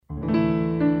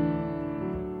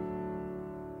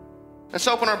Let's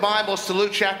open our Bibles to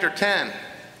Luke chapter 10.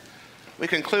 We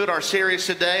conclude our series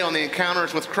today on the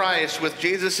encounters with Christ with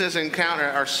Jesus' encounter,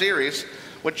 our series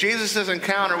with Jesus'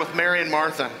 encounter with Mary and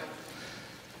Martha.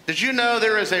 Did you know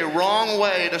there is a wrong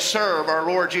way to serve our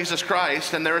Lord Jesus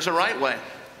Christ, and there is a right way?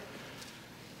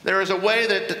 There is a way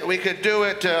that we could do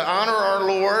it to honor our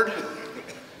Lord,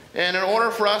 and in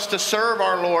order for us to serve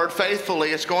our Lord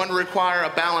faithfully, it's going to require a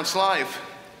balanced life.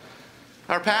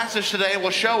 Our passage today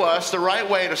will show us the right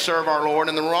way to serve our Lord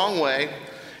and the wrong way,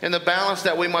 and the balance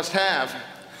that we must have,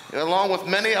 along with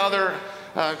many other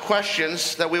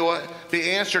questions that we will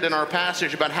be answered in our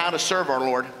passage about how to serve our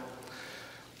Lord.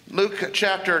 Luke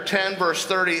chapter 10, verse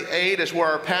 38 is where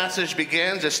our passage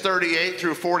begins. It's 38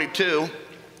 through 42.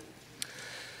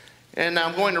 And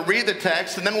I'm going to read the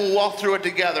text, and then we'll walk through it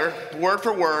together, word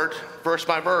for word, verse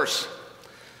by verse.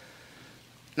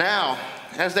 Now,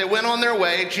 as they went on their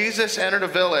way, Jesus entered a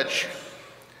village,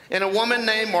 and a woman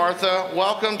named Martha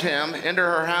welcomed him into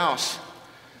her house.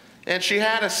 And she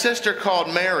had a sister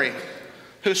called Mary,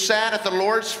 who sat at the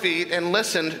Lord's feet and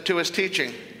listened to his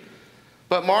teaching.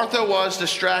 But Martha was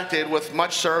distracted with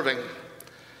much serving.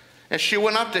 And she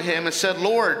went up to him and said,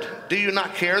 "Lord, do you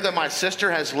not care that my sister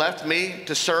has left me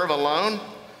to serve alone?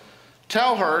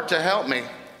 Tell her to help me."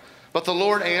 But the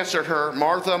Lord answered her,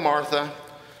 "Martha, Martha,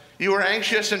 you are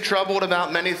anxious and troubled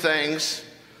about many things,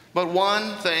 but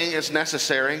one thing is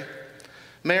necessary.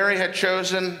 Mary has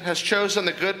chosen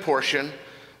the good portion,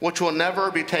 which will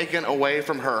never be taken away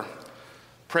from her."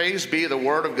 Praise be the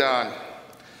word of God.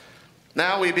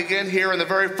 Now we begin here in the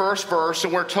very first verse,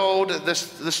 and we're told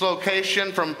this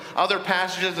location from other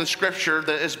passages in Scripture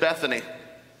that is Bethany.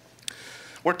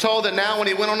 We're told that now when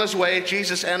he went on his way,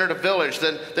 Jesus entered a village.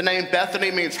 The name Bethany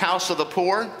means house of the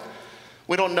poor.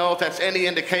 We don't know if that's any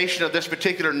indication of this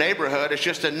particular neighborhood. It's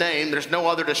just a name. There's no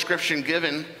other description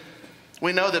given.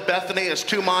 We know that Bethany is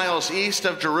 2 miles east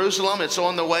of Jerusalem. It's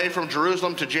on the way from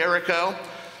Jerusalem to Jericho.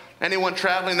 Anyone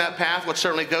traveling that path would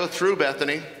certainly go through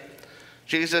Bethany.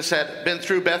 Jesus had been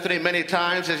through Bethany many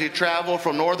times as he traveled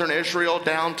from northern Israel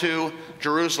down to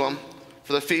Jerusalem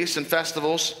for the feasts and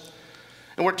festivals.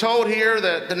 And we're told here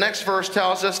that the next verse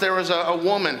tells us there was a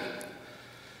woman.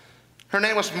 Her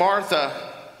name was Martha,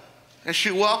 and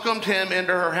she welcomed him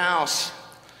into her house.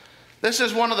 This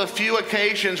is one of the few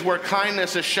occasions where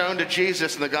kindness is shown to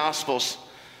Jesus in the Gospels.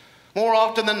 More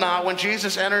often than not, when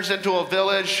Jesus enters into a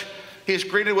village, he's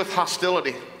greeted with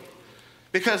hostility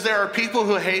because there are people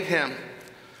who hate him.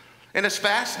 And it's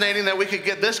fascinating that we could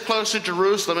get this close to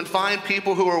Jerusalem and find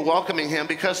people who are welcoming him,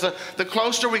 because the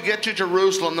closer we get to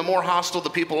Jerusalem, the more hostile the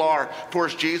people are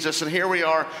towards Jesus. And here we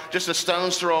are, just a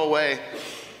stone's throw away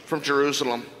from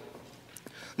Jerusalem.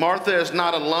 Martha is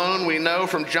not alone. We know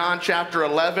from John chapter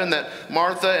 11 that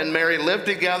Martha and Mary lived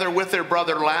together with their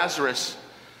brother Lazarus.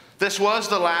 This was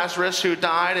the Lazarus who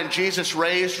died and Jesus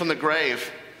raised from the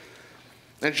grave.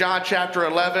 In John chapter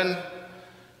 11,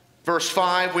 verse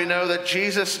 5, we know that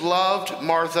Jesus loved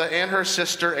Martha and her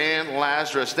sister and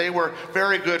Lazarus. They were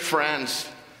very good friends.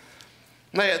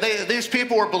 These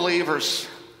people were believers.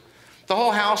 The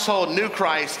whole household knew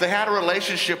Christ. They had a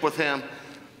relationship with him.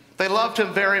 They loved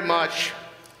him very much.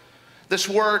 This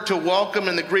word to welcome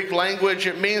in the Greek language,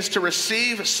 it means to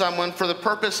receive someone for the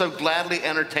purpose of gladly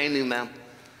entertaining them.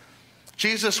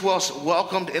 Jesus was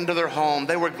welcomed into their home.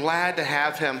 They were glad to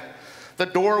have him. The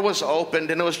door was opened,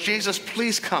 and it was, "Jesus,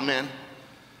 please come in.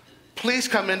 Please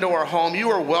come into our home. You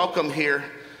are welcome here."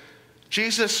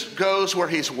 Jesus goes where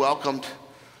he's welcomed.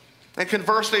 And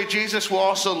conversely, Jesus will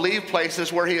also leave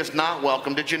places where he is not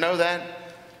welcome. Did you know that?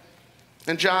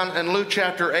 In Luke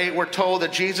chapter 8, we're told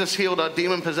that Jesus healed a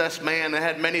demon-possessed man that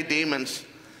had many demons.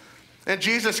 And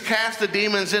Jesus cast the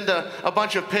demons into a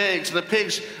bunch of pigs, and the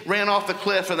pigs ran off the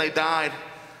cliff and they died.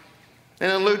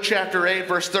 And in Luke chapter 8,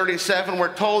 verse 37,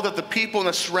 we're told that the people in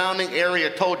the surrounding area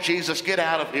told Jesus, "Get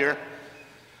out of here.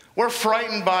 We're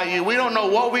frightened by you. We don't know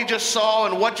what we just saw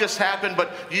and what just happened,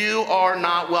 but you are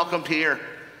not welcomed here."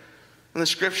 And the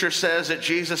scripture says that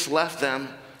Jesus left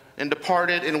them and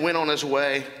departed and went on his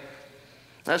way.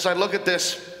 As I look at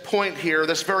this point here,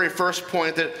 this very first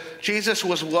point, that Jesus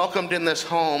was welcomed in this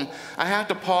home, I have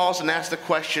to pause and ask the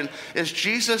question, is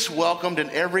Jesus welcomed in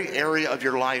every area of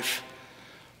your life?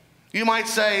 You might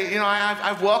say,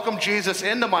 I've welcomed Jesus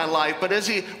into my life, but is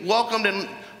he welcomed in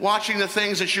watching the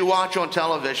things that you watch on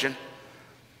television?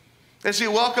 Is he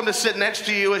welcome to sit next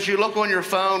to you as you look on your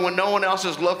phone when no one else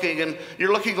is looking and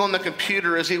you're looking on the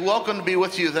computer? Is he welcome to be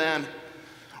with you then?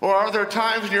 Or are there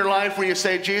times in your life where you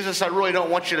say, "Jesus, I really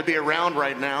don't want you to be around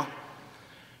right now"?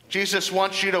 Jesus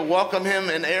wants you to welcome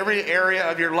him in every area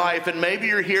of your life. And maybe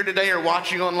you're here today or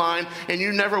watching online and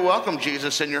you never welcomed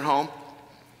Jesus in your home.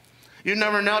 You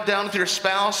never knelt down with your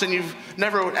spouse and you've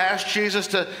never asked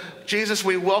Jesus,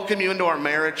 we welcome you into our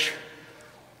marriage.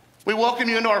 We welcome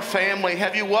you into our family.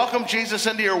 Have you welcomed Jesus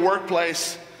into your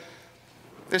workplace?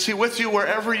 Is he with you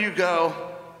wherever you go?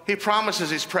 He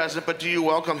promises he's present, but do you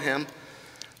welcome him?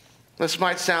 This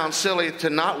might sound silly to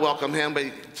not welcome him, but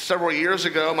several years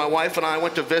ago, my wife and I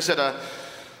went to visit a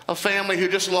family who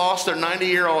just lost their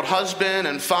 90-year-old husband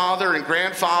and father and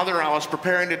grandfather. I was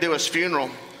preparing to do his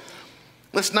funeral.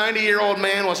 This 90-year-old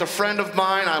man was a friend of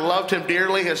mine. I loved him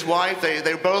dearly. His wife,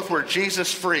 they both were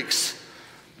Jesus freaks.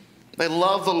 They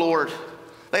loved the Lord.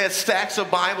 They had stacks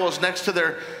of Bibles next to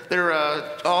their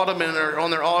ottoman, or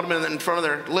on their ottoman in front of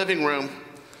their living room.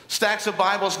 Stacks of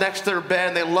Bibles next to their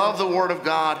bed. They loved the Word of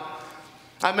God.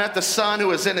 I met the son who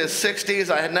was in his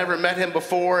 60s. I had never met him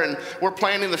before, and we're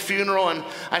planning the funeral. And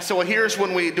I said, well, here's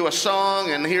when we do a song,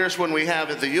 and here's when we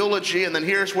have the eulogy, and then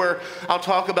here's where I'll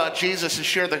talk about Jesus and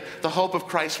share the hope of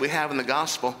Christ we have in the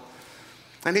gospel.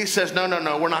 And he says, no,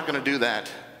 we're not going to do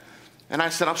that. And I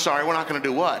said, I'm sorry, we're not going to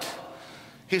do what?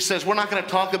 He says, we're not going to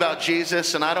talk about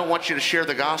Jesus, and I don't want you to share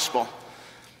the gospel.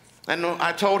 And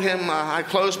I told him, I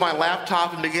closed my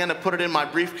laptop and began to put it in my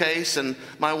briefcase, and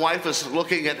my wife was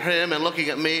looking at him and looking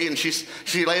at me, and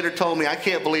she later told me, I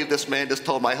can't believe this man just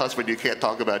told my husband you can't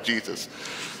talk about Jesus.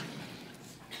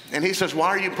 And he says, why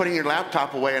are you putting your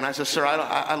laptop away? And I said, sir,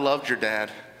 I loved your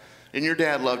dad, and your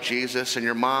dad loved Jesus, and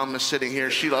your mom is sitting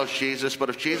here, she loves Jesus, but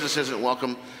if Jesus isn't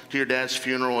welcome to your dad's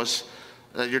funeral,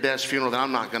 then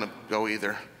I'm not going to go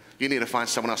either. You need to find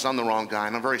someone else. I'm the wrong guy,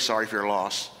 and I'm very sorry for your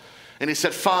loss. And he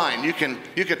said, fine, you can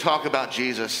talk about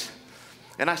Jesus.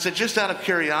 And I said, just out of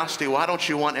curiosity, why don't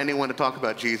you want anyone to talk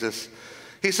about Jesus?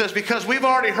 He says, because we've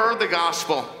already heard the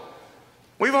gospel.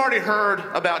 We've already heard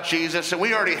about Jesus, and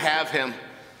we already have him.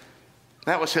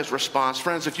 That was his response.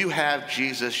 Friends, if you have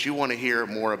Jesus, you want to hear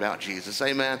more about Jesus.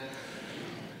 Amen?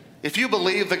 If you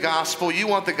believe the gospel, you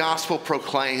want the gospel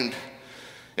proclaimed.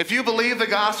 If you believe the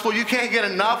gospel, you can't get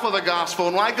enough of the gospel.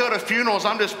 And when I go to funerals,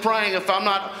 I'm just praying, if I'm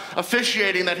not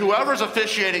officiating, that whoever's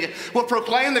officiating it will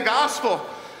proclaim the gospel.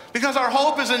 Because our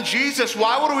hope is in Jesus.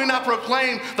 Why would we not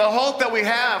proclaim the hope that we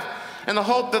have and the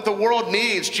hope that the world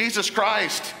needs, Jesus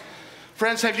Christ?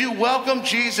 Friends, have you welcomed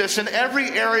Jesus in every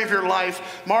area of your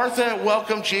life? Martha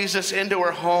welcomed Jesus into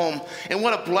her home. And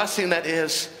what a blessing that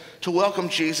is to welcome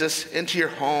Jesus into your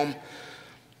home.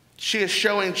 She is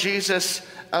showing Jesus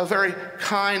a very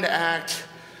kind act.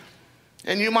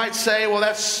 And you might say, well,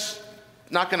 that's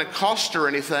not going to cost her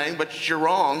anything, but you're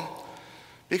wrong.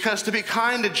 Because to be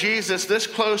kind to Jesus this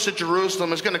close to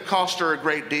Jerusalem is going to cost her a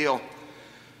great deal.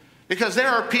 Because there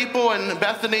are people in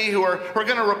Bethany who are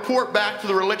going to report back to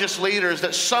the religious leaders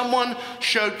that someone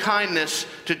showed kindness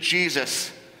to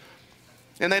Jesus.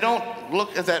 And they don't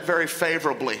look at that very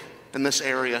favorably in this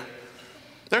area.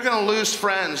 They're going to lose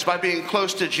friends by being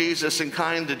close to Jesus and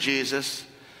kind to Jesus.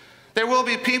 There will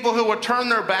be people who will turn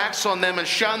their backs on them and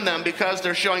shun them because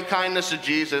they're showing kindness to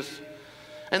Jesus.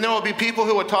 And there will be people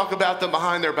who will talk about them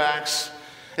behind their backs.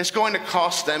 It's going to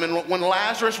cost them. And when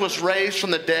Lazarus was raised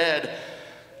from the dead,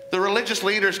 the religious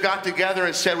leaders got together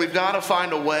and said, we've got to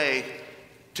find a way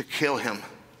to kill him,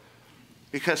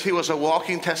 because he was a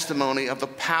walking testimony of the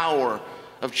power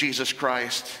of Jesus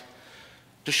Christ.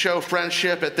 To show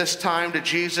friendship at this time to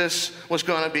Jesus was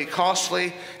going to be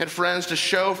costly. And friends, to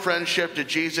show friendship to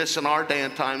Jesus in our day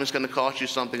and time is going to cost you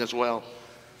something as well.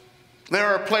 There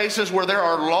are places where there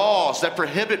are laws that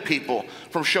prohibit people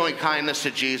from showing kindness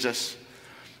to Jesus.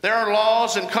 There are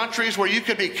laws in countries where you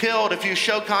could be killed if you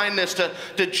show kindness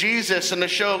to Jesus and to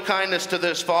show kindness to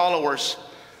his followers.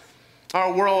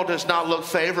 Our world does not look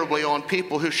favorably on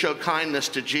people who show kindness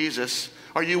to Jesus.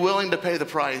 Are you willing to pay the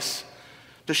price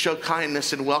to show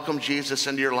kindness and welcome Jesus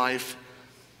into your life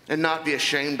and not be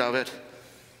ashamed of it?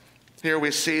 Here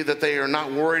we see that they are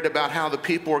not worried about how the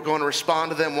people are going to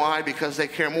respond to them. Why? Because they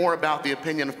care more about the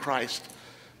opinion of Christ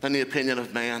than the opinion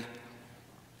of man.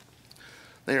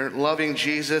 They are loving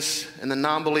Jesus, and the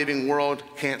non-believing world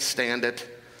can't stand it.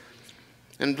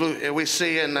 And we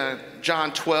see in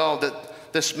John 12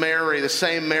 that this Mary, the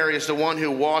same Mary, is the one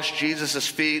who washed Jesus'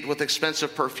 feet with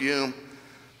expensive perfume.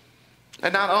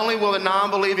 And not only will the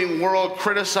non-believing world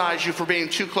criticize you for being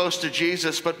too close to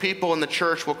Jesus, but people in the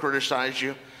church will criticize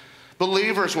you.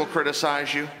 Believers will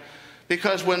criticize you.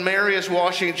 Because when Mary is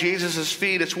washing Jesus'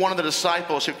 feet, it's one of the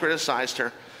disciples who criticized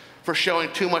her for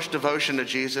showing too much devotion to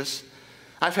Jesus.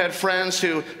 I've had friends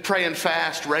who pray and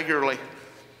fast regularly.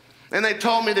 And they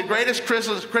told me the greatest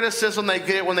criticism they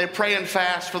get when they pray and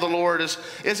fast for the Lord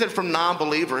isn't from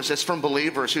non-believers, it's from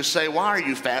believers who say, why are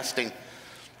you fasting?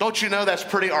 Don't you know that's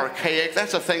pretty archaic?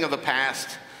 That's a thing of the past.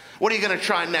 What are you going to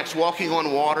try next? Walking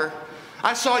on water?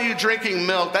 I saw you drinking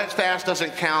milk. That fast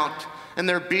doesn't count. And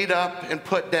they're beat up and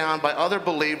put down by other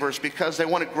believers because they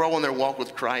want to grow in their walk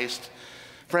with Christ.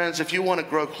 Friends, if you want to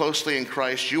grow closely in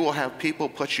Christ, you will have people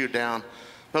put you down,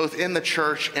 both in the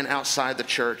church and outside the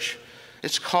church.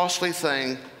 It's a costly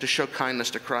thing to show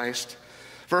kindness to Christ.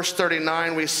 Verse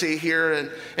 39 we see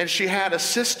here, and she had a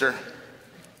sister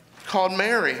called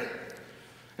Mary.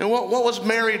 And what was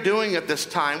Mary doing at this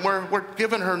time? We're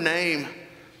given her name.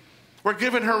 We're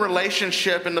given her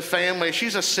relationship in the family.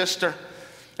 She's a sister.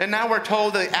 And now we're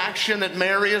told the action that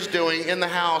Mary is doing in the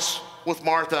house with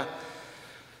Martha.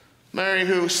 Mary,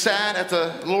 who sat at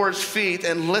the Lord's feet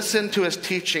and listened to his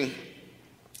teaching.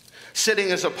 Sitting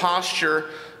is a posture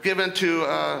given to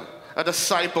a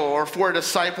disciple, or for a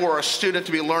disciple or a student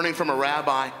to be learning from a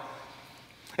rabbi.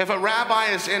 If a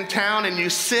rabbi is in town and you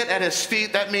sit at his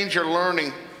feet, that means you're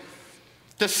learning.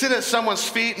 To sit at someone's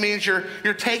feet means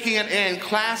you're taking it in.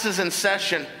 Class is in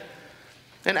session.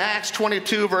 In Acts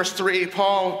 22, verse 3,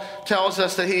 Paul tells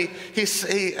us that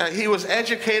he was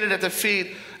educated at the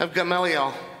feet of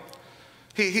Gamaliel.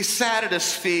 He sat at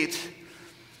his feet.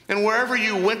 And wherever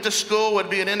you went to school would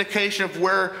be an indication of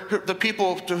where the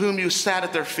people to whom you sat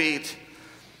at their feet.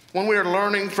 When we are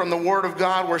learning from the Word of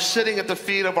God, we're sitting at the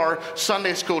feet of our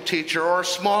Sunday school teacher or a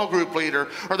small group leader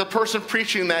or the person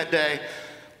preaching that day.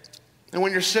 And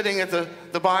when you're sitting at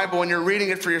the Bible and you're reading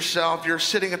it for yourself, you're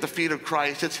sitting at the feet of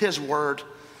Christ. It's his word.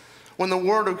 When the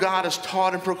word of God is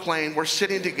taught and proclaimed, we're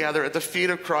sitting together at the feet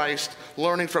of Christ,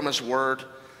 learning from his word.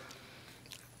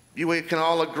 We can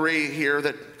all agree here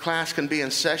that class can be in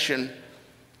session.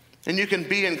 And you can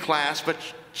be in class, but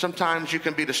sometimes you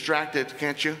can be distracted,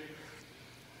 can't you?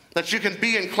 That you can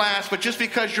be in class, but just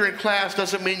because you're in class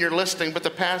doesn't mean you're listening. But the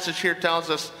passage here tells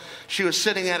us she was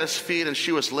sitting at his feet and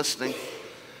she was listening.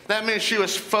 That means she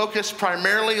was focused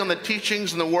primarily on the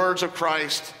teachings and the words of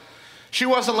Christ. She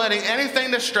wasn't letting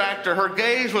anything distract her. Her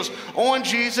gaze was on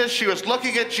Jesus. She was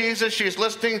looking at Jesus. She was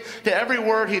listening to every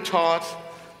word he taught.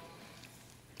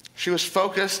 She was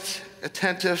focused,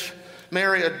 attentive.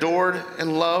 Mary adored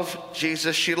and loved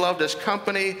Jesus. She loved his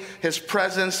company, his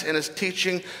presence, and his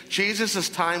teaching. Jesus'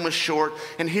 time was short.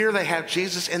 And here they have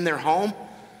Jesus in their home.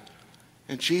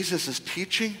 And Jesus is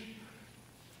teaching.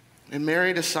 And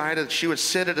Mary decided she would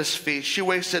sit at his feet. She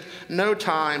wasted no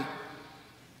time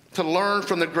to learn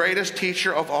from the greatest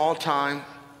teacher of all time.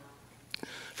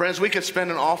 Friends, we could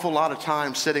spend an awful lot of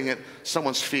time sitting at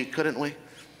someone's feet, couldn't we?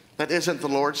 That isn't the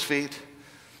Lord's feet.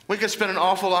 We could spend an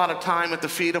awful lot of time at the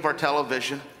feet of our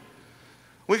television.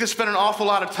 We could spend an awful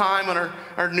lot of time on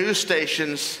our news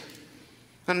stations,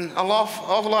 and an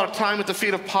awful lot of time at the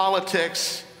feet of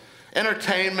politics,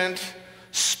 entertainment,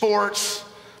 sports.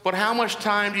 But how much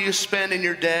time do you spend in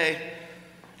your day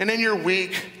and in your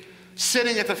week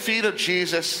sitting at the feet of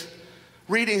Jesus,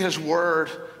 reading his word,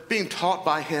 being taught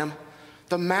by him,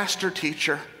 the master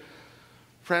teacher?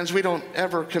 Friends, we don't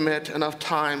ever commit enough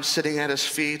time sitting at his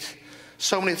feet.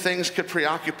 So many things could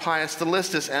preoccupy us. The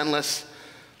list is endless.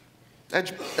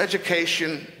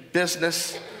 Education,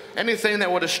 business, anything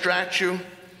that will distract you.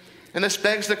 And this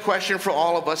begs the question for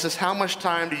all of us is how much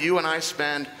time do you and I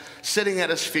spend sitting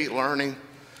at his feet learning?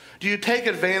 Do you take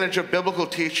advantage of biblical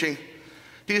teaching?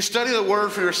 Do you study the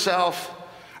word for yourself?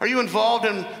 Are you involved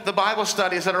in the Bible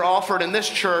studies that are offered in this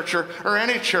church or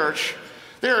any church?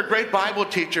 There are great Bible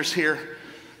teachers here.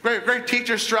 Great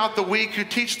teachers throughout the week who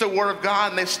teach the Word of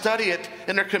God, and they study it,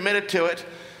 and they're committed to it.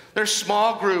 There's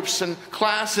small groups and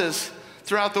classes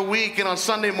throughout the week and on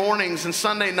Sunday mornings and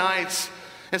Sunday nights.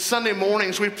 And Sunday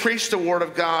mornings, we preach the Word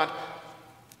of God.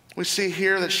 We see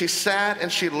here that she sat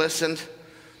and she listened.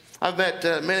 I've met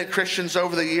many Christians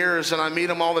over the years, and I meet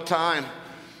them all the time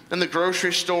in the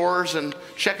grocery stores and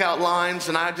checkout lines,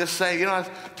 and I just say,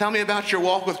 tell me about your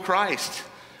walk with Christ.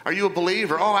 Are you a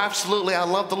believer? Oh, absolutely. I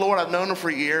love the Lord. I've known him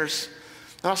for years.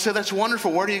 And I'll say, that's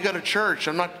wonderful. Where do you go to church?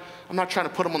 I'm not trying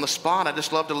to put them on the spot. I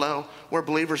just love to know where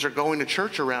believers are going to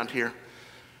church around here.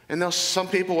 And some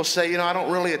people will say, I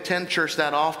don't really attend church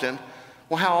that often.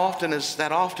 Well, how often is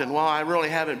that often? Well, I really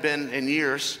haven't been in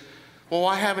years. Well,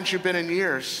 why haven't you been in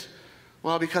years?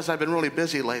 Well, because I've been really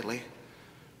busy lately.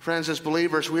 Friends, as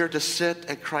believers, we are to sit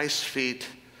at Christ's feet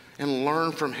and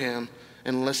learn from him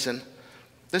and listen.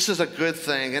 This is a good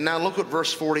thing. And now look what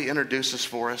verse 40 introduces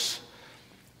for us.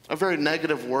 A very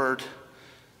negative word.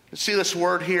 You see this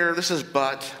word here? This is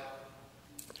but.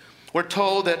 We're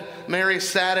told that Mary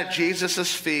sat at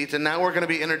Jesus' feet, and now we're going to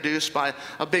be introduced by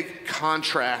a big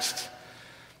contrast.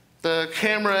 The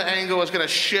camera angle is going to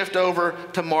shift over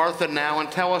to Martha now and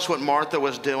tell us what Martha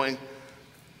was doing.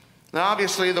 Now,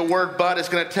 obviously, the word but is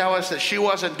going to tell us that she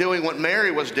wasn't doing what Mary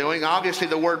was doing. Obviously,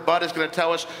 the word but is going to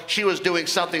tell us she was doing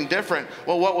something different.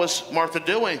 Well, what was Martha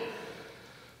doing?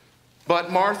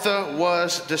 But Martha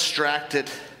was distracted.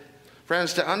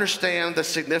 Friends, to understand the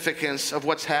significance of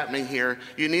what's happening here,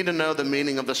 you need to know the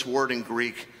meaning of this word in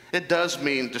Greek. It does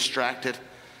mean distracted.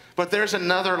 But there's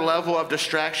another level of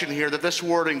distraction here that this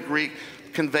word in Greek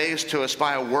conveys to us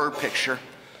by a word picture.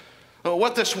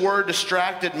 What this word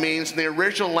distracted means in the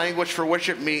original language for which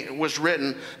it was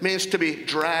written means to be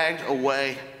dragged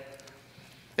away.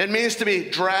 It means to be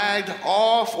dragged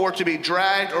off or to be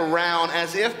dragged around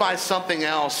as if by something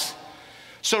else.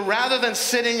 So rather than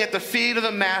sitting at the feet of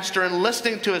the master and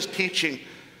listening to his teaching,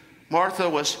 Martha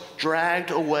was dragged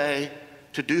away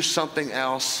to do something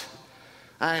else.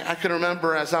 I can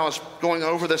remember as I was going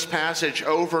over this passage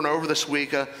over and over this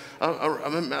week, a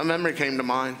memory came to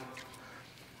mind.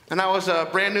 And I was a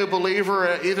brand new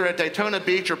believer either at Daytona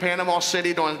Beach or Panama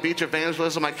City doing beach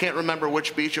evangelism. I can't remember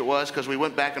which beach it was because we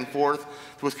went back and forth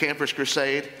with Campus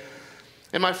Crusade.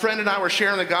 And my friend and I were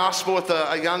sharing the gospel with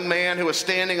a young man who was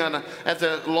standing at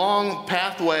the long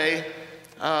pathway,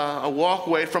 a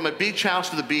walkway from a beach house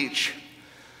to the beach.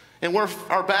 And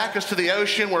our back is to the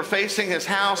ocean. We're facing his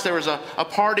house. There was a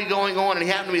party going on, and he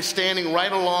happened to be standing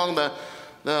right along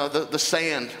the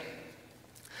sand.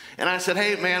 And I said,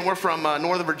 hey, man, we're from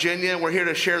Northern Virginia, and we're here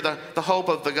to share the hope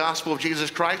of the gospel of Jesus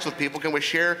Christ with people. Can we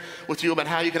share with you about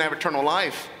how you can have eternal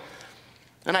life?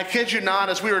 And I kid you not,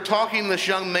 as we were talking to this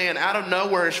young man, out of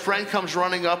nowhere, his friend comes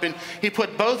running up, and he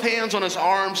put both hands on his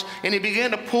arms, and he began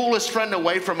to pull his friend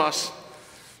away from us.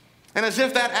 And as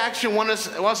if that action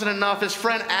wasn't enough, his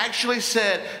friend actually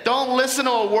said, don't listen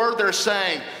to a word they're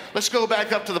saying. Let's go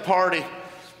back up to the party.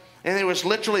 And he was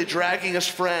literally dragging his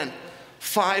friend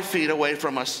 5 feet away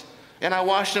from us. And I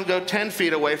watched him go 10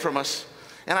 feet away from us.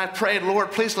 And I prayed, Lord,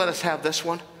 please let us have this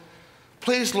one.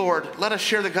 Please, Lord, let us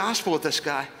share the gospel with this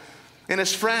guy. And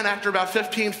his friend, after about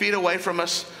 15 feet away from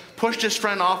us, pushed his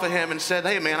friend off of him and said,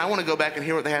 hey, man, I want to go back and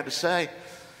hear what they had to say.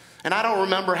 And I don't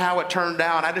remember how it turned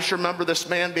out. I just remember this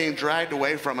man being dragged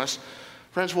away from us.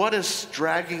 Friends, what is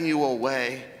dragging you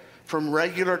away from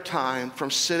regular time, from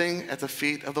sitting at the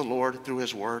feet of the Lord through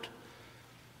his word?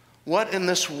 What in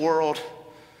this world,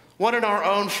 what in our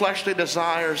own fleshly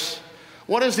desires,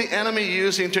 what is the enemy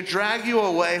using to drag you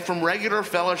away from regular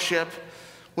fellowship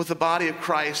with the body of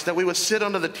Christ, that we would sit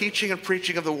under the teaching and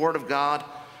preaching of the word of God?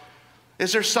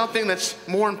 Is there something that's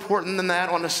more important than that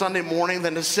on a Sunday morning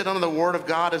than to sit under the word of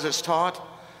God as it's taught?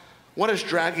 What is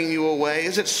dragging you away?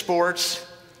 Is it sports?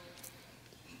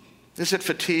 Is it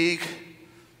fatigue?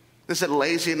 Is it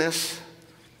laziness?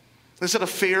 Is it a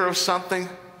fear of something?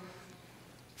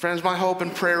 Friends, my hope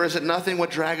and prayer is that nothing would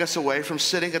drag us away from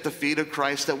sitting at the feet of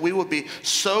Christ, that we would be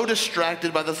so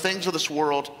distracted by the things of this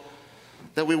world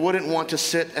that we wouldn't want to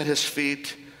sit at his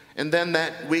feet. And then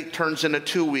that week turns into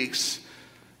 2 weeks,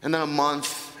 and then a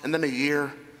month, and then a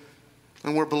year.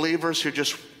 And we're believers who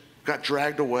just got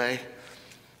dragged away.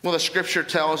 Well, the scripture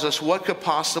tells us what could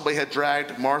possibly have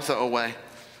dragged Martha away.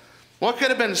 What could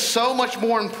have been so much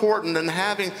more important than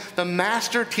having the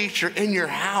master teacher in your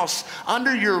house,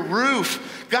 under your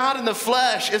roof? God in the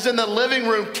flesh is in the living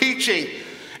room teaching,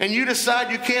 and you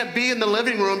decide you can't be in the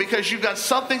living room because you've got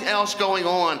something else going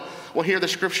on. Well, here the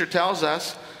scripture tells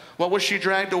us, what was she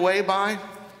dragged away by?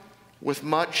 With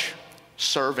much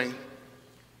serving.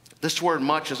 This word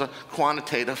much is a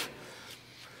quantitative.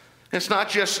 It's not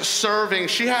just serving.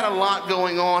 She had a lot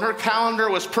going on. Her calendar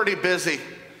was pretty busy.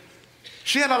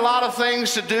 She had a lot of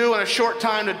things to do in a short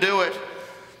time to do it.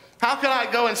 How could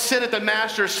I go and sit at the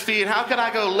master's feet? How could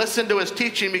I go listen to his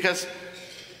teaching? Because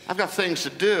I've got things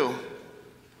to do.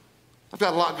 I've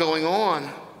got a lot going on.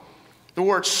 The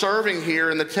word serving here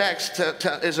in the text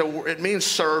it means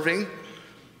serving.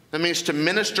 It means to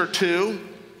minister to.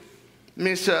 It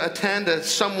means to attend to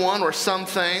someone or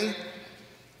something.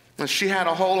 And she had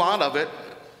a whole lot of it.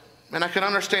 And I can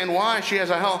understand why. She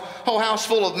has a whole house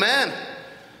full of men.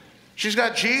 She's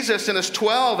got Jesus and his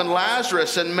 12 and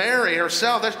Lazarus and Mary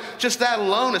herself. Just that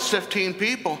alone is 15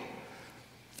 people.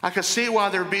 I could see why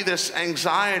there'd be this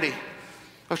anxiety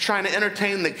of trying to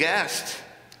entertain the guest.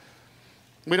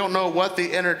 We don't know what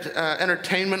the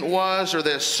entertainment was or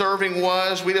the serving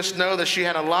was. We just know that she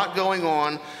had a lot going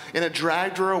on, and it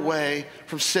dragged her away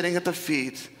from sitting at the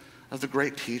feet of the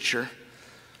great teacher.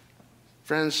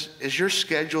 Friends, is your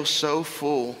schedule so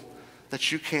full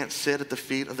that you can't sit at the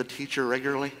feet of the teacher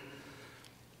regularly?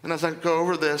 And as I go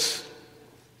over this,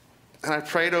 and I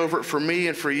prayed over it for me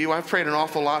and for you, I've prayed an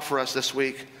awful lot for us this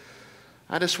week.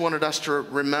 I just wanted us to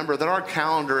remember that our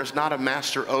calendar is not a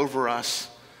master over us.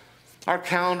 Our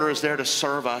calendar is there to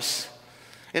serve us.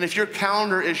 And if your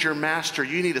calendar is your master,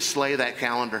 you need to slay that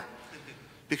calendar,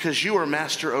 because you are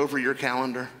master over your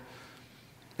calendar.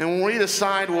 And when we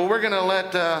decide, well, we're going to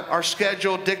let our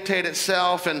schedule dictate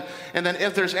itself, and then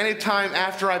if there's any time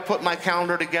after I put my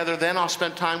calendar together, then I'll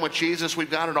spend time with Jesus,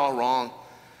 we've got it all wrong.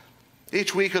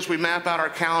 Each week as we map out our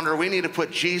calendar, we need to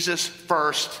put Jesus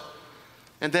first.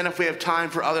 And then if we have time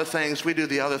for other things, we do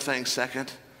the other things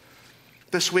second.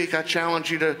 This week, I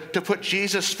challenge you to put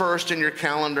Jesus first in your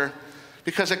calendar,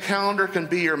 because a calendar can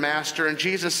be your master. And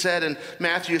Jesus said in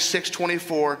Matthew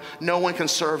 6:24, no one can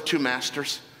serve two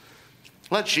masters.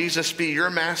 Let Jesus be your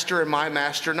master and my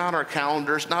master, not our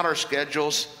calendars, not our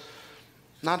schedules,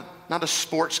 not a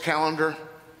sports calendar.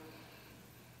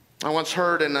 I once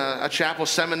heard in a chapel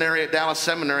seminary at Dallas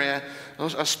Seminary,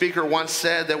 a speaker once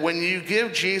said that when you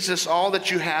give Jesus all that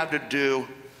you have to do,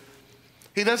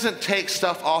 he doesn't take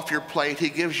stuff off your plate, he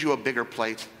gives you a bigger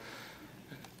plate.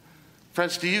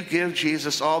 Friends, do you give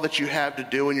Jesus all that you have to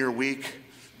do in your week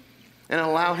and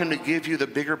allow him to give you the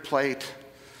bigger plate?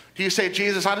 Do you say,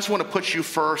 Jesus, I just want to put you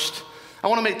first. I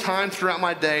want to make time throughout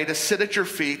my day to sit at your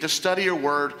feet, to study your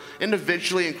word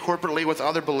individually and corporately with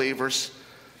other believers.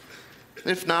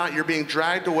 If not, you're being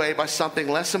dragged away by something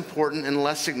less important and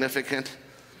less significant.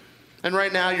 And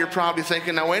right now you're probably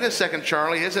thinking, now wait a second,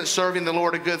 Charlie, isn't serving the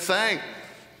Lord a good thing?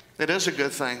 It is a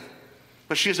good thing.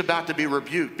 But she's about to be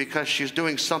rebuked because she's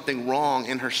doing something wrong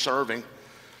in her serving.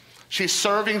 She's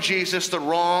serving Jesus the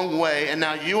wrong way, and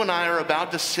now you and I are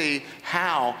about to see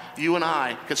how you and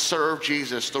I could serve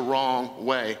Jesus the wrong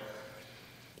way.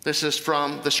 This is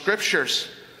from the scriptures.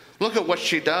 Look at what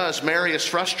she does. Mary is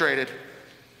frustrated.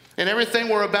 And everything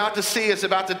we're about to see is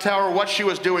about to tell her what she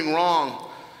was doing wrong.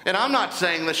 And I'm not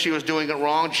saying that she was doing it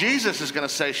wrong. Jesus is going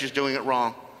to say she's doing it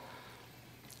wrong.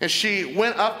 And she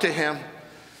went up to him.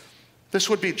 This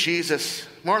would be Jesus.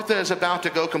 Martha is about to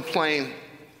go complain,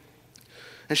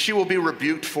 and she will be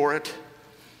rebuked for it.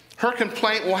 Her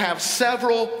complaint will have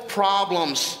several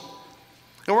problems.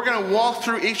 And we're going to walk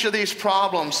through each of these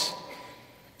problems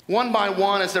one by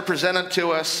one as they're presented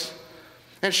to us.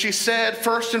 And she said,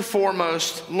 first and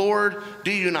foremost, Lord,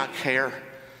 do you not care?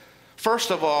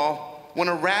 First of all, when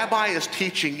a rabbi is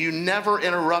teaching, you never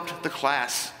interrupt the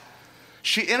class.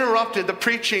 She interrupted the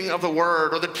preaching of the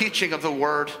word or the teaching of the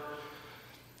word.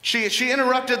 She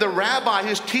interrupted the rabbi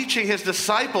who's teaching his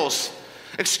disciples.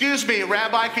 Excuse me,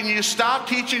 Rabbi, can you stop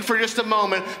teaching for just a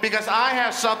moment, because I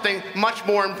have something much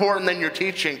more important than your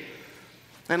teaching.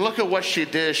 And look at what she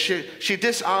did. She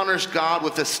dishonors God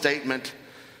with this statement.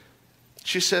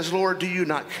 She says, Lord, do you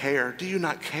not care? Do you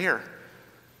not care?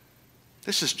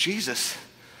 This is Jesus.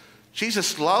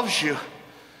 Jesus loves you.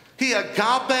 He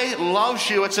agape loves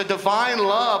you. It's a divine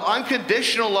love,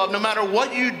 unconditional love. No matter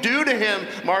what you do to him,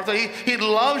 Martha, he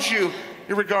loves you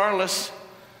regardless.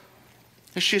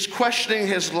 And she's questioning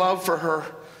his love for her.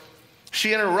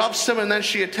 She interrupts him, and then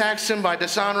she attacks him by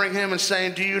dishonoring him and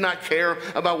saying, do you not care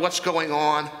about what's going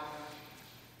on?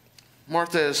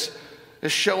 Martha is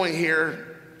showing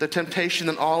here the temptation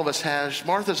that all of us has.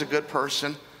 Martha's a good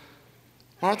person.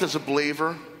 Martha's a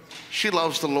believer. She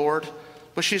loves the Lord.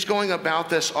 But she's going about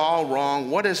this all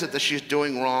wrong. What is it that she's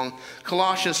doing wrong?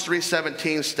 Colossians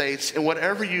 3:17 states, and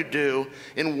whatever you do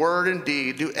in word and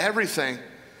deed, do everything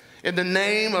in the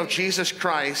name of Jesus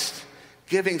Christ,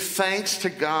 giving thanks to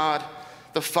God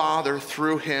the Father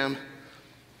through him.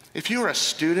 If you're a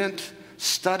student,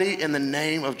 study in the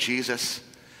name of Jesus.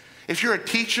 If you're a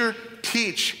teacher,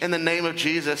 teach in the name of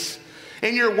Jesus.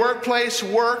 In your workplace,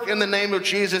 work in the name of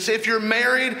Jesus. If you're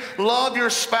married, love your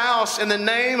spouse in the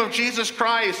name of Jesus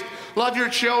Christ. Love your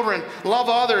children, love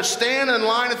others. Stand in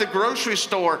line at the grocery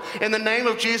store in the name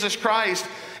of Jesus Christ.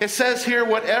 It says here,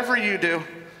 whatever you do,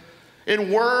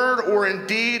 in word or in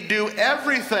deed, do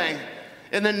everything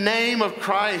in the name of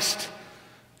Christ.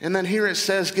 And then here it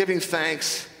says, giving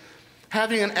thanks.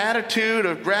 Having an attitude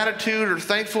of gratitude or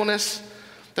thankfulness,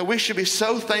 that we should be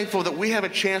so thankful that we have a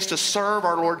chance to serve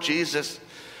our Lord Jesus.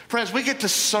 Friends, we get to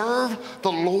serve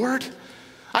the Lord.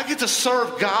 I get to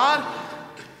serve God.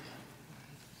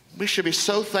 We should be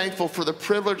so thankful for the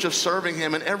privilege of serving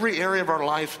him in every area of our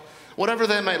life, whatever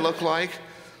that may look like.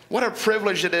 What a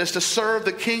privilege it is to serve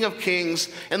the King of Kings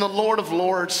and the Lord of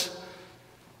Lords.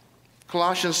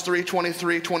 Colossians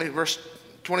 3:23, verse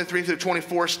 23 through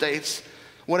 24 states,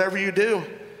 whatever you do,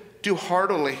 do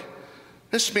heartily.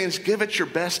 This means give it your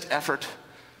best effort.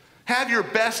 Have your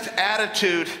best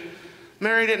attitude.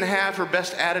 Mary didn't have her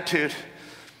best attitude.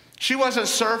 She wasn't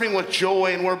serving with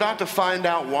joy, and we're about to find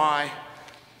out why.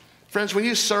 Friends, when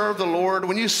you serve the Lord,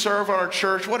 when you serve our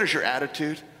church, what is your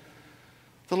attitude?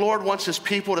 The Lord wants his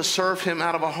people to serve him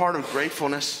out of a heart of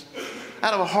gratefulness,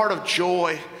 out of a heart of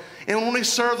joy. And when we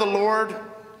serve the Lord,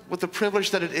 with the privilege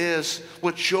that it is,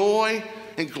 with joy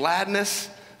and gladness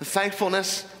and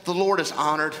thankfulness, the Lord is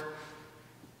honored.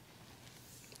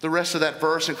 The rest of that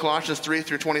verse in Colossians 3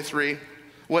 through 23,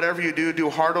 whatever you do, do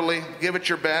heartily, give it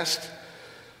your best,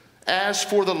 as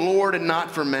for the Lord and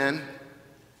not for men,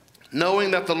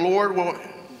 knowing that from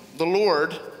the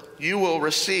Lord you will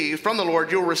receive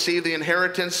the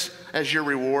inheritance as your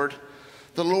reward.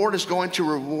 The Lord is going to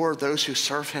reward those who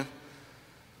serve him.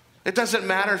 It doesn't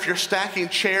matter if you're stacking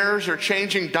chairs or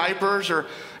changing diapers or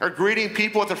greeting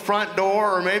people at the front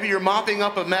door, or maybe you're mopping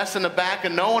up a mess in the back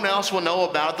and no one else will know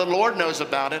about it. The Lord knows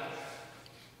about it.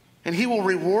 And he will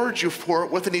reward you for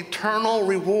it with an eternal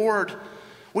reward.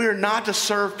 We are not to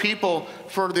serve people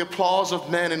for the applause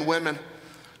of men and women,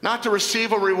 not to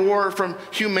receive a reward from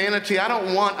humanity. I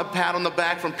don't want a pat on the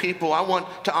back from people. I want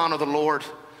to honor the Lord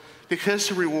because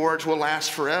the rewards will last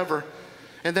forever.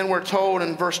 And then we're told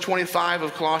in verse 25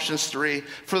 of Colossians 3,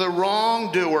 for the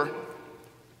wrongdoer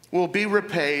will be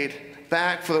repaid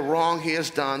back for the wrong he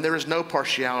has done. There is no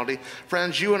partiality.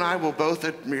 Friends, you and I will both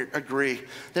agree.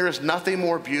 There is nothing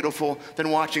more beautiful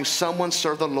than watching someone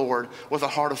serve the Lord with a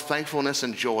heart of thankfulness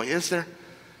and joy, is there?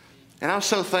 And I'm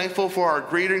so thankful for our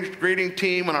greeting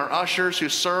team and our ushers who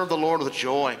serve the Lord with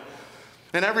joy.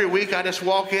 And every week I just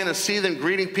walk in and see them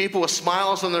greeting people with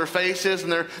smiles on their faces,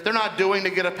 and they're not doing to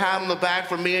get a pat on the back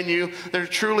from me and you. They're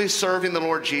truly serving the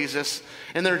Lord Jesus,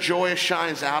 and their joy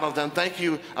shines out of them. Thank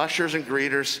you, ushers and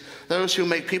greeters, those who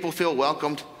make people feel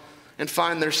welcomed and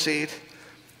find their seat.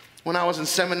 When I was in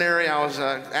seminary, I was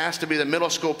asked to be the middle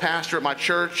school pastor at my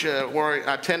church where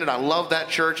I attended. I love that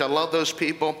church. I love those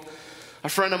people. A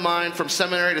friend of mine from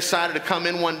seminary decided to come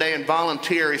in one day and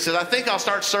volunteer. He said, I think I'll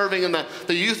start serving in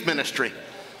the youth ministry.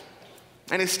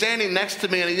 And he's standing next to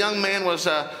me, and a young man was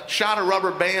shot a rubber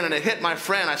band, and it hit my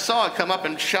friend. I saw it come up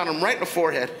and shot him right in the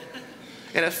forehead.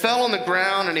 And it fell on the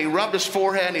ground, and he rubbed his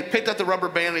forehead, and he picked up the rubber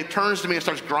band, and he turns to me and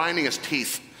starts grinding his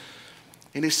teeth.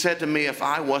 And he said to me, if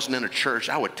I wasn't in a church,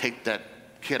 I would take that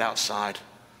kid outside.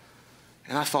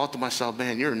 And I thought to myself,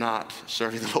 man, you're not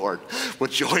serving the Lord with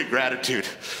joy and gratitude.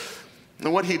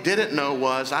 And what he didn't know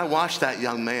was I watched that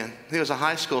young man. He was a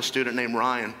high school student named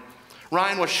Ryan.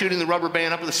 Ryan was shooting the rubber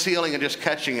band up at the ceiling and just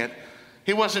catching it.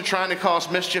 He wasn't trying to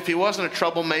cause mischief. He wasn't a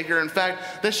troublemaker. In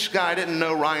fact, this guy didn't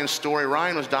know Ryan's story.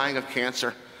 Ryan was dying of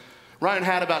cancer. Ryan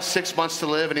had about 6 months to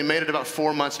live, and he made it about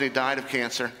 4 months, and he died of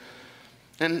cancer.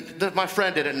 And my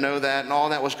friend didn't know that, and all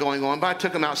that was going on. But I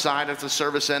took him outside after the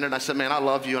service ended, and I said, man, I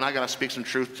love you, and I got to speak some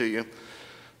truth to you.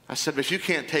 I said, but if you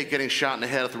can't take getting shot in the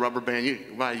head with a rubber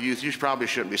band by youth, you probably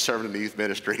shouldn't be serving in the youth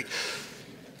ministry.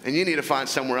 And you need to find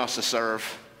somewhere else to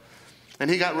serve. And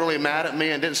he got really mad at me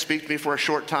and didn't speak to me for a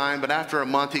short time. But after a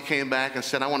month, he came back and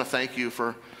said, I want to thank you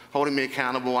for holding me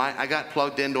accountable. I got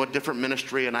plugged into a different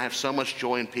ministry, and I have so much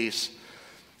joy and peace.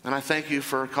 And I thank you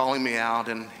for calling me out.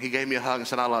 And he gave me a hug and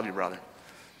said, I love you, brother.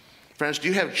 Friends, do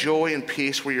you have joy and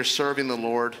peace where you're serving the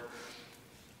Lord?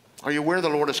 Are you where the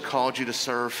Lord has called you to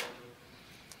serve?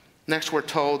 Next, we're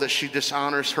told that she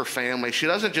dishonors her family. She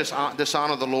doesn't just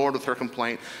dishonor the Lord with her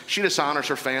complaint. She dishonors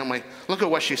her family. Look at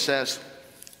what she says.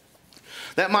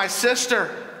 That my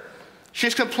sister,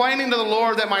 she's complaining to the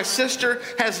Lord that my sister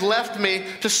has left me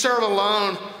to serve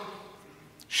alone.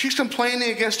 She's complaining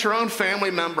against her own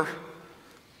family member.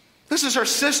 This is her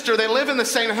sister. They live in the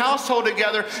same household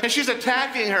together, and she's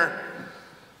attacking her.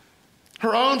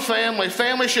 Her own family.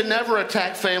 Family should never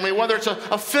attack family, whether it's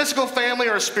a physical family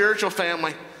or a spiritual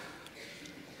family.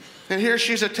 And here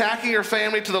she's attacking her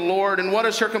family to the Lord. And what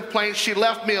is her complaint? She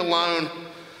left me alone.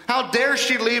 How dare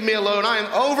she leave me alone? I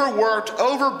am overworked,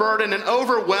 overburdened, and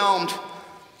overwhelmed.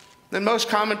 And most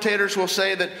commentators will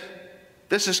say that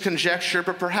this is conjecture,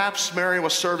 but perhaps Mary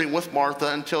was serving with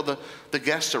Martha until the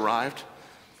guests arrived.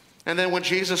 And then when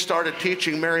Jesus started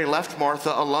teaching, Mary left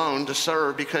Martha alone to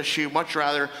serve because she would much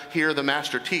rather hear the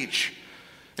master teach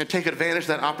and take advantage of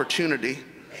that opportunity.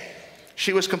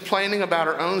 She was complaining about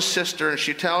her own sister, and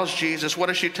she tells Jesus, what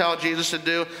does she tell Jesus to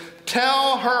do?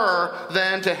 Tell her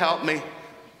then to help me.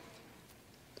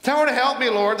 Tell her to help me,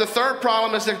 Lord. The third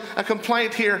problem is a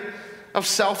complaint here of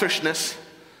selfishness.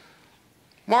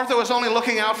 Martha was only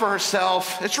looking out for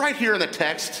herself. It's right here in the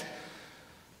text.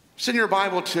 It's in your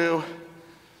Bible too.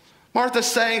 Martha's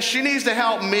saying she needs to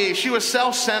help me. She was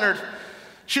self-centered.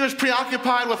 She was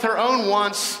preoccupied with her own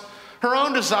wants, her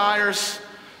own desires,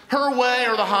 her way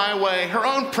or the highway, her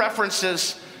own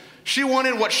preferences. She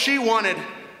wanted what she wanted,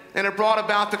 and it brought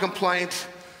about the complaint.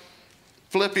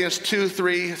 Philippians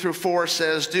 2:3-4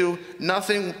 says, do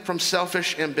nothing from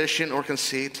selfish ambition or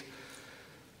conceit,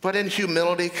 but in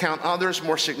humility count others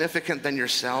more significant than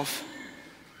yourself.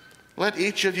 Let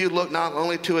each of you look not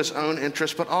only to his own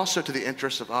interest, but also to the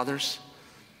interests of others.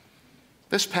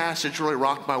 This passage really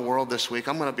rocked my world this week.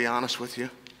 I'm going to be honest with you.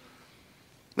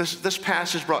 This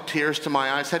passage brought tears to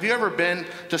my eyes. Have you ever been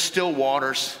to still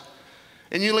waters?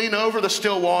 And you lean over the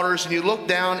still waters and you look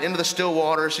down into the still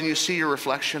waters and you see your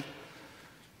reflection.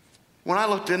 When I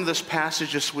looked into this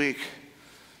passage this week,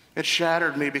 it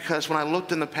shattered me, because when I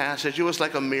looked in the passage, it was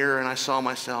like a mirror and I saw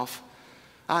myself.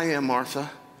 I am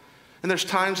Martha. And there's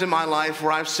times in my life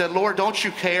where I've said, Lord, don't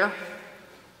you care?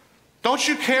 Don't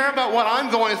you care about what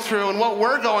I'm going through and what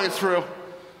we're going through?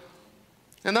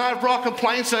 And then I've brought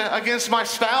complaints against my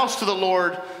spouse to the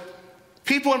Lord,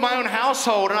 people in my own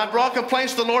household, and I've brought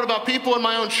complaints to the Lord about people in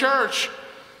my own church.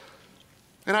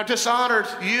 And I've dishonored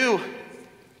you,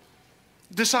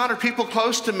 dishonored people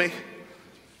close to me.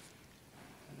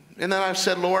 And then I've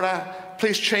said, Lord,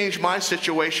 please change my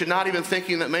situation, not even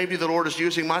thinking that maybe the Lord is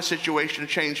using my situation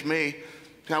to change me.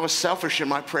 I was selfish in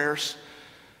my prayers.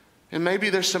 And maybe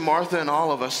there's some Martha in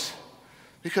all of us,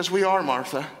 because we are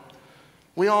Martha.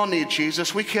 We all need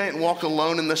Jesus. We can't walk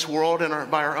alone in this world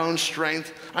by our own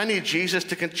strength. I need Jesus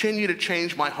to continue to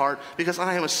change my heart, because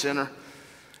I am a sinner.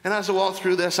 And as I walked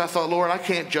through this, I thought, Lord, I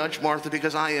can't judge Martha,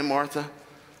 because I am Martha.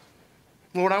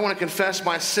 Lord, I want to confess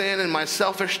my sin and my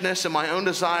selfishness and my own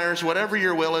desires. Whatever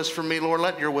your will is for me, Lord,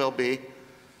 let your will be.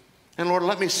 And Lord,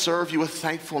 let me serve you with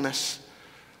thankfulness.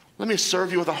 Let me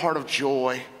serve you with a heart of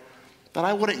joy, that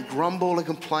I wouldn't grumble and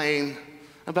complain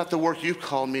about the work you've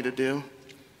called me to do.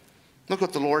 Look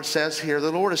what the Lord says here.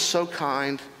 The Lord is so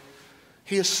kind.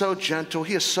 He is so gentle.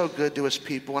 He is so good to his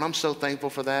people, and I'm so thankful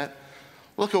for that.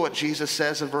 Look at what Jesus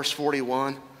says in verse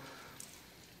 41.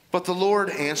 But the Lord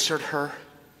answered her.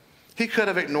 He could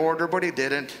have ignored her, but he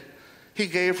didn't. He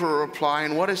gave her a reply,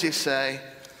 and what does he say?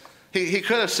 He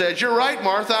could have said, you're right,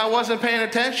 Martha, I wasn't paying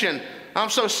attention. I'm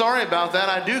so sorry about that.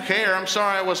 I do care. I'm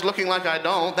sorry I was looking like I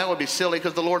don't. That would be silly,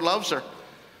 because the Lord loves her.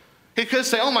 He could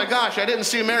say, oh my gosh, I didn't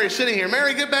see Mary sitting here.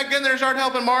 Mary, get back in there and start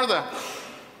helping Martha.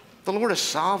 The Lord is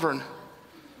sovereign.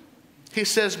 He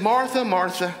says, Martha,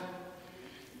 Martha.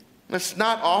 It's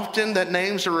not often that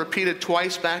names are repeated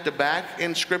twice back to back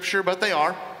in Scripture, but they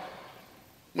are.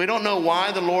 We don't know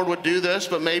why the Lord would do this,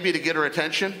 but maybe to get her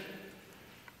attention,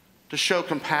 to show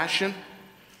compassion,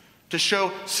 to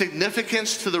show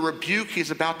significance to the rebuke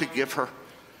he's about to give her.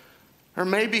 Or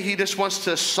maybe he just wants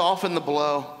to soften the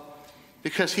blow,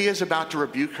 because he is about to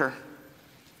rebuke her.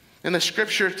 And the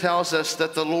Scripture tells us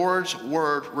that the Lord's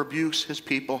word rebukes his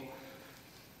people.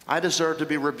 I deserve to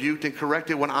be rebuked and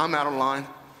corrected when I'm out of line.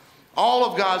 All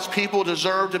of God's people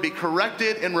deserve to be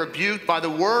corrected and rebuked by the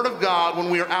word of God when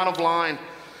we are out of line.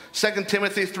 2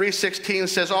 Timothy 3:16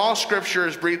 says, all Scripture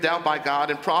is breathed out by God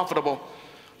and profitable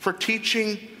for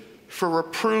teaching, for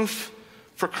reproof,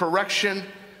 for correction,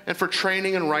 and for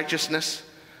training in righteousness,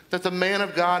 that the man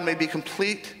of God may be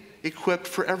complete, equipped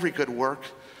for every good work.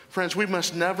 Friends, we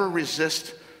must never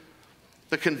resist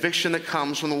the conviction that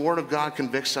comes when the Word of God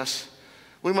convicts us.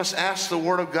 We must ask the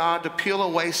Word of God to peel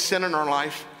away sin in our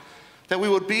life, that we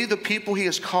would be the people he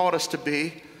has called us to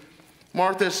be.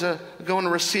 Martha's going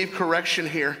to receive correction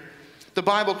here. The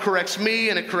Bible corrects me,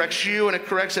 and it corrects you, and it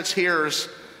corrects its hearers.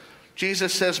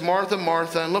 Jesus says, Martha,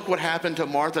 Martha, and look what happened to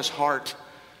Martha's heart.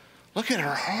 Look at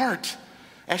her heart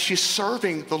as she's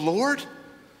serving the Lord.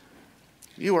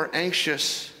 You are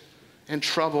anxious and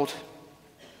troubled.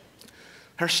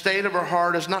 Her state of her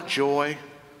heart is not joy.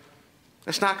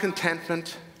 It's not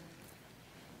contentment.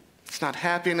 It's not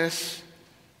happiness.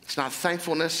 It's not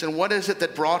thankfulness. And what is it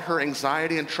that brought her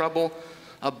anxiety and trouble?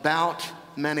 About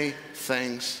many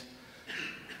things.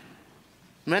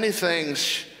 Many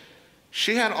things.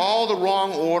 She had all the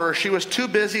wrong order. She was too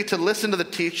busy to listen to the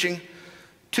teaching,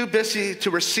 too busy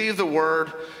to receive the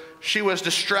word. She was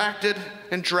distracted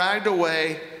and dragged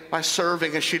away by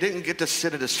serving, and she didn't get to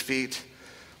sit at his feet.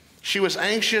 She was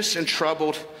anxious and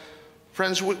troubled.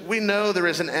 Friends, we know there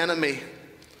is an enemy.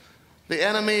 The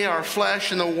enemy, our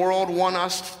flesh, and the world want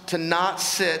us to not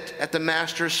sit at the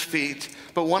Master's feet,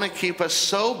 but want to keep us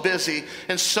so busy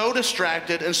and so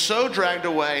distracted and so dragged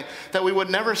away that we would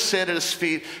never sit at his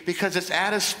feet, because it's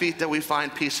at his feet that we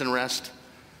find peace and rest.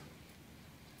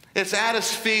 It's at his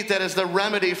feet that is the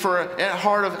remedy for a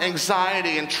heart of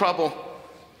anxiety and trouble.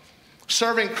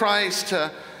 Serving Christ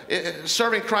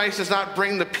does not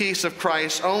bring the peace of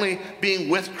Christ. Only being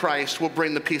with Christ will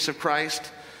bring the peace of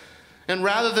Christ. And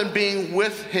rather than being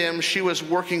with him, she was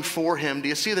working for him. Do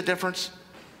you see the difference?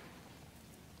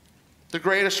 The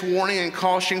greatest warning and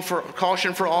caution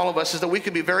for all of us is that we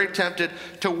could be very tempted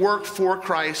to work for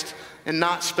Christ and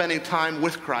not spending time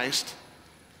with Christ.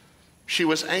 She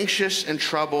was anxious and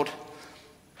troubled.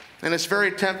 And it's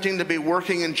very tempting to be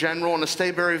working in general and to stay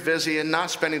very busy and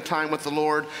not spending time with the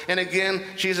Lord. And again,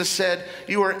 Jesus said,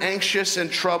 you are anxious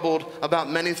and troubled about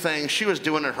many things. She was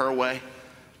doing it her way,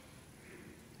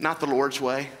 not the Lord's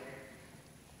way.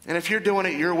 And if you're doing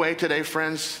it your way today,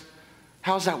 friends,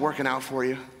 how's that working out for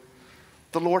you?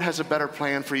 The Lord has a better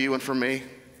plan for you and for me.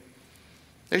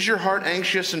 Is your heart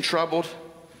anxious and troubled?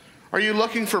 Are you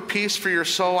looking for peace for your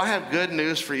soul? I have good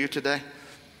news for you today.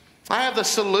 I have the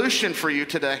solution for you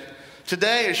today.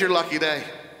 Today is your lucky day.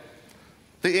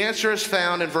 The answer is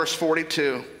found in verse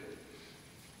 42.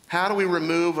 How do we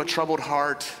remove a troubled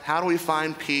heart? How do we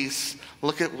find peace?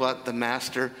 Look at what the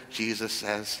Master Jesus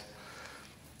says.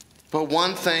 But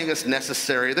one thing is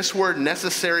necessary. This word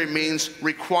necessary means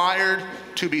required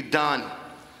to be done.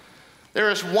 There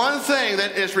is one thing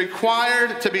that is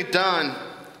required to be done.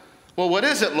 Well, what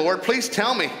is it, Lord? Please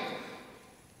tell me.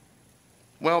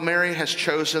 Well, Mary has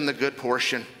chosen the good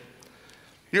portion.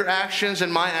 Your actions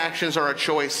and my actions are a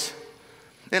choice.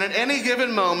 And at any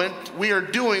given moment, we are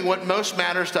doing what most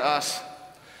matters to us.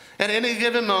 At any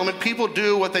given moment, people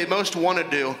do what they most want to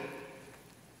do.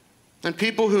 And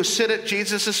people who sit at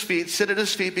Jesus' feet, sit at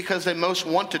his feet because they most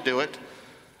want to do it.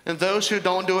 And those who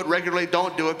don't do it regularly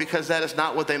don't do it because that is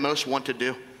not what they most want to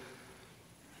do.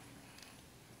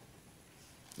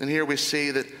 And here we see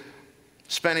that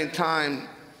spending time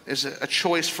is a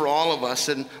choice for all of us.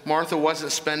 And Martha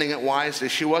wasn't spending it wisely.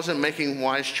 She wasn't making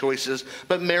wise choices.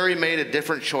 But Mary made a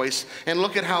different choice. And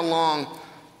look at how long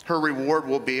her reward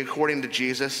will be according to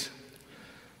Jesus,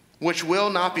 which will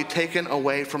not be taken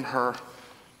away from her.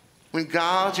 When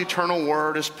God's eternal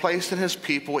word is placed in his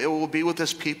people, it will be with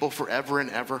his people forever and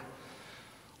ever.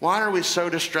 Why are we so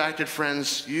distracted,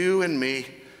 friends, you and me,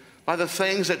 by the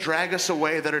things that drag us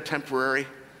away that are temporary,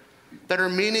 that are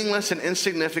meaningless and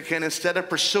insignificant, instead of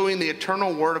pursuing the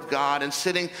eternal word of God and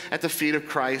sitting at the feet of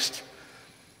Christ?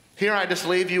 Here I just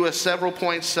leave you with several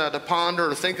points to ponder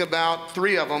or think about,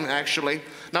 3 of them actually.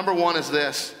 Number 1 is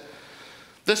this.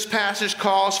 This passage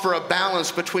calls for a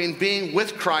balance between being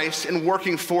with Christ and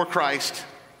working for Christ.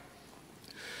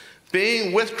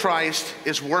 Being with Christ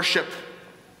is worship.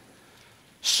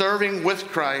 Serving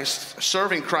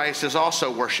Christ is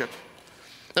also worship.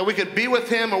 That we could be with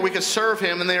him or we could serve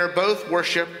him, and they are both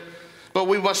worship. But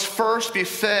we must first be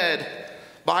fed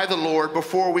by the Lord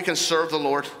before we can serve the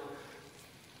Lord.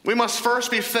 We must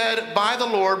first be fed by the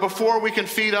Lord before we can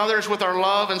feed others with our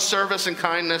love and service and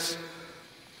kindness.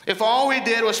 If all we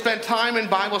did was spend time in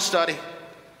Bible study,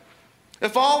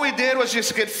 if all we did was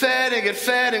just get fed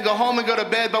and go home and go to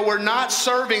bed, but we're not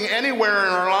serving anywhere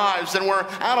in our lives, then we're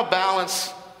out of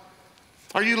balance.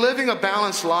 Are you living a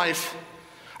balanced life?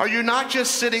 Are you not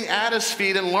just sitting at his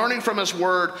feet and learning from his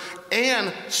word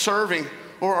and serving?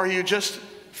 Or are you just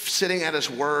sitting at his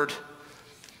word?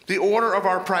 The order of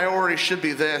our priorities should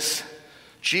be this: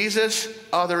 Jesus,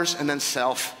 others, and then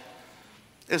self.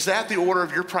 Is that the order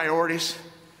of your priorities?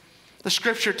 The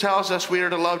scripture tells us we are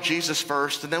to love Jesus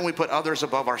first, and then we put others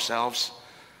above ourselves.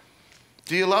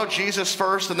 Do you love Jesus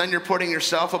first, and then you're putting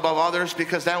yourself above others?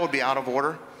 Because that would be out of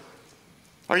order.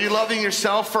 Are you loving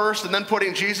yourself first, and then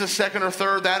putting Jesus second or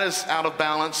third? That is out of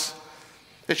balance.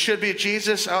 It should be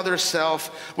Jesus, others,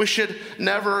 self. We should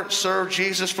never serve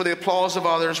Jesus for the applause of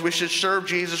others. We should serve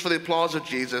Jesus for the applause of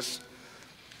Jesus.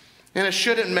 And it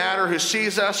shouldn't matter who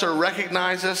sees us or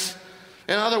recognizes us.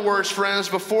 In other words, friends,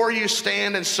 before you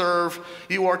stand and serve,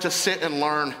 you are to sit and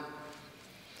learn.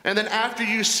 And then after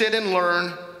you sit and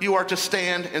learn, you are to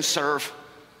stand and serve.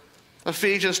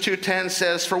 Ephesians 2:10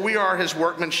 says, "For we are his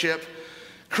workmanship,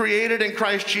 created in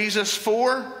Christ Jesus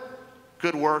for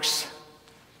good works,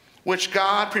 which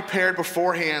God prepared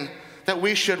beforehand that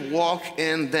we should walk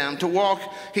in them." To walk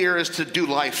here is to do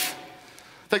life.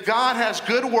 That God has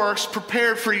good works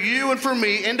prepared for you and for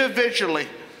me individually.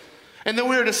 And then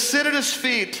we are to sit at his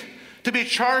feet, to be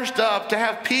charged up, to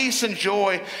have peace and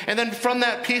joy. And then from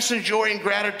that peace and joy and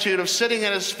gratitude of sitting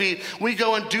at his feet, we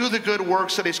go and do the good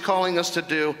works that he's calling us to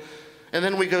do. And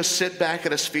then we go sit back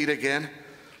at his feet again.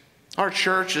 Our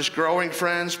church is growing,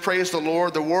 friends. Praise the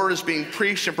Lord. The word is being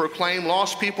preached and proclaimed.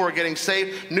 Lost people are getting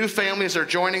saved. New families are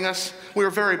joining us. We are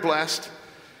very blessed.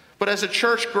 But as the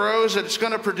church grows, it's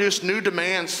going to produce new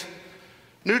demands,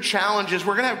 new challenges.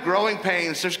 We're going to have growing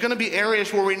pains. There's going to be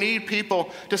areas where we need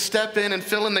people to step in and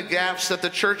fill in the gaps that the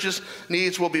church's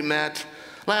needs will be met.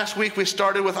 Last week, we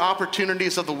started with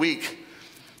opportunities of the week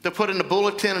to put in the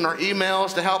bulletin and our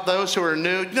emails to help those who are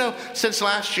new. You know, since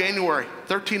last January,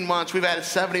 13 months, we've added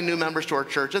 70 new members to our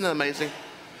church. Isn't that amazing?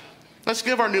 Let's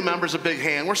give our new members a big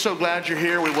hand. We're so glad you're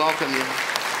here. We welcome you.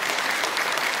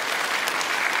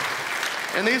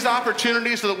 And these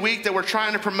opportunities of the week that we're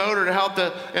trying to promote are to help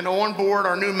and onboard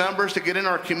our new members to get in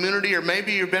our community, or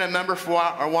maybe you've been a member for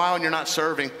a while and you're not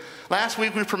serving. Last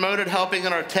week we promoted helping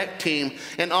in our tech team,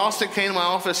 and Austin came to my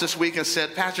office this week and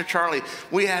said, Pastor Charlie,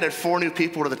 we added 4 new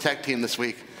people to the tech team this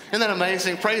week. Isn't that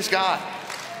amazing? Praise God.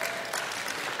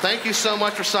 Thank you so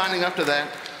much for signing up to that.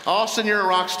 Austin, you're a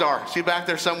rock star. See you back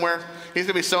there somewhere? He's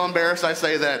going to be so embarrassed I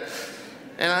say that.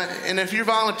 And if you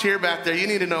volunteer back there, you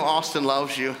need to know Austin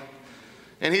loves you.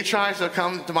 And he tries to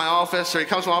come to my office, or he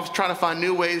comes to my office trying to find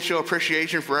new ways to show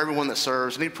appreciation for everyone that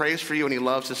serves. And he prays for you and he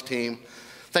loves his team.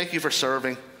 Thank you for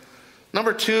serving.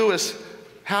 Number 2 is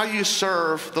how you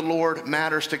serve the Lord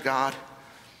matters to God.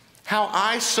 How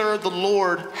I serve the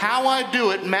Lord, how I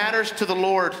do it matters to the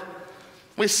Lord.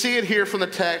 We see it here from the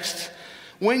text.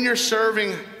 When you're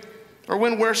serving, or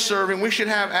when we're serving, we should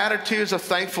have attitudes of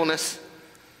thankfulness.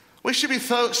 We should be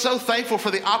so thankful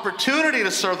for the opportunity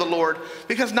to serve the Lord,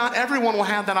 because not everyone will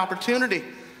have that opportunity.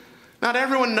 Not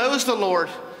everyone knows the Lord,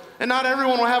 and not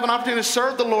everyone will have an opportunity to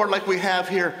serve the Lord like we have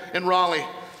here in Raleigh.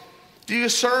 Do you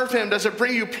serve Him? Does it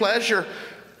bring you pleasure?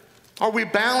 Are we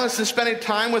balanced in spending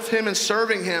time with Him and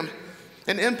serving Him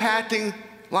and impacting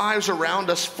lives around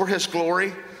us for His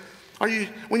glory?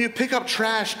 When you pick up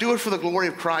trash, do it for the glory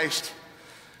of Christ.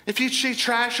 If you see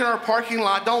trash in our parking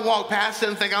lot, don't walk past it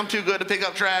and think, I'm too good to pick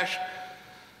up trash.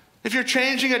 If you're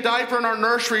changing a diaper in our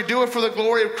nursery, do it for the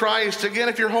glory of Christ. Again,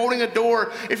 if you're holding a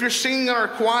door, if you're singing in our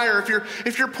choir,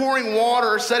 if you're pouring water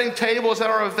or setting tables at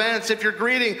our events, if you're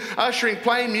greeting, ushering,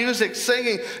 playing music,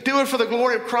 singing, do it for the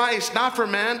glory of Christ, not for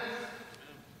men.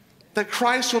 That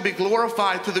Christ will be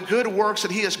glorified through the good works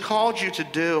that He has called you to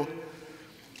do.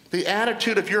 The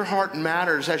attitude of your heart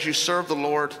matters as you serve the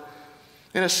Lord.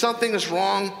 And if something is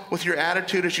wrong with your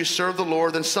attitude as you serve the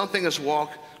Lord, then something is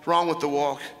wrong with the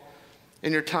walk.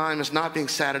 And your time is not being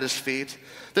sat at His feet.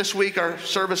 This week, our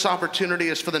service opportunity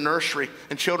is for the nursery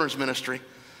and children's ministry.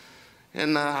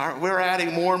 And we're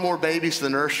adding more and more babies to the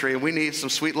nursery, and we need some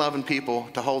sweet, loving people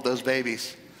to hold those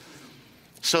babies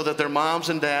so that their moms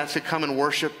and dads can come and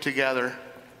worship together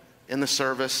in the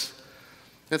service.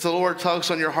 If the Lord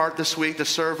tugs on your heart this week to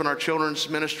serve in our children's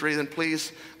ministry, then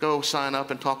please go sign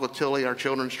up and talk with Tilly, our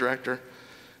children's director,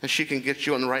 and she can get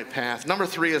you on the right path. Number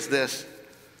 3 is this.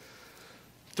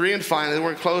 3, and finally, we're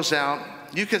going to close out.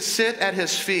 You can sit at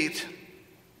His feet.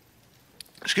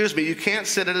 You can't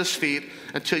sit at His feet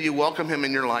until you welcome Him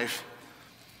in your life.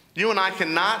 You and I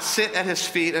cannot sit at His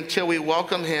feet until we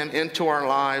welcome Him into our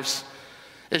lives.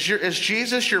 Is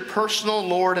Jesus your personal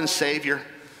Lord and Savior?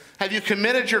 Have you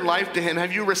committed your life to Him?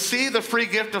 Have you received the free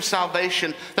gift of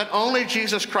salvation that only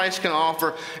Jesus Christ can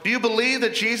offer? Do you believe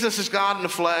that Jesus is God in the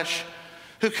flesh,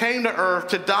 who came to earth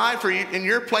to die for you in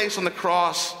your place on the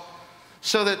cross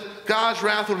so that God's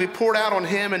wrath would be poured out on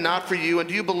Him and not for you? And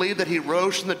do you believe that He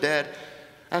rose from the dead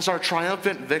as our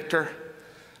triumphant victor?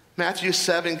 Matthew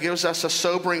 7 gives us a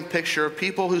sobering picture of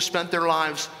people who spent their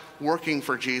lives working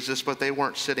for Jesus, but they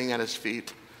weren't sitting at His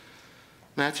feet.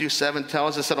 Matthew 7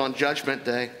 tells us that on Judgment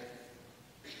Day,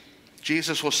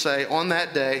 Jesus will say, on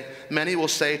that day, many will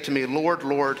say to me, Lord,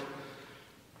 Lord,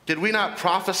 did we not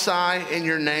prophesy in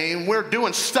your name? We're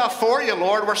doing stuff for you,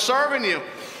 Lord. We're serving you.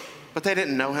 But they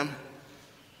didn't know Him.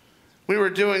 We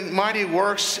were doing mighty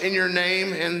works in your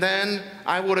name, and then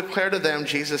I will declare to them,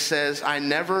 Jesus says, I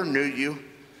never knew you.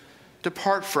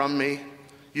 Depart from me,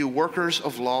 you workers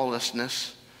of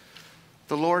lawlessness.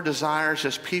 The Lord desires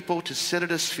His people to sit at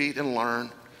His feet and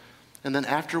learn. And then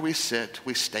after we sit,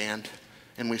 we stand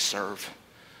and we serve.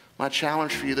 My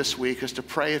challenge for you this week is to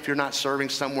pray if you're not serving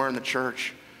somewhere in the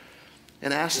church,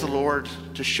 and ask the Lord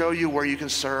to show you where you can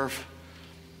serve.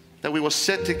 That we will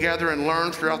sit together and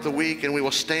learn throughout the week, and we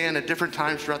will stand at different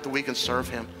times throughout the week and serve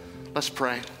Him. Let's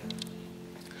pray.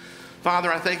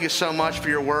 Father, I thank you so much for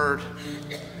your word.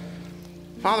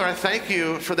 Father, I thank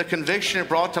you for the conviction it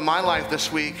brought to my life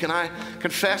this week, and I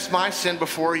confess my sin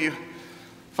before you.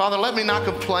 Father, let me not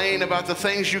complain about the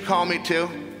things you call me to.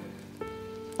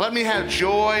 Let me have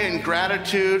joy and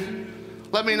gratitude.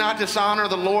 Let me not dishonor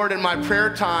the Lord in my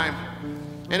prayer time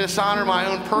and dishonor my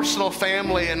own personal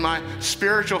family and my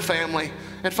spiritual family.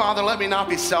 And Father, let me not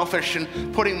be selfish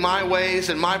in putting my ways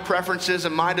and my preferences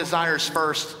and my desires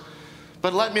first.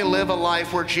 But let me live a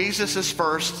life where Jesus is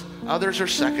first, others are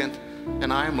second,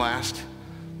 and I am last.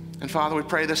 And Father, we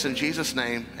pray this in Jesus'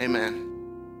 name, amen.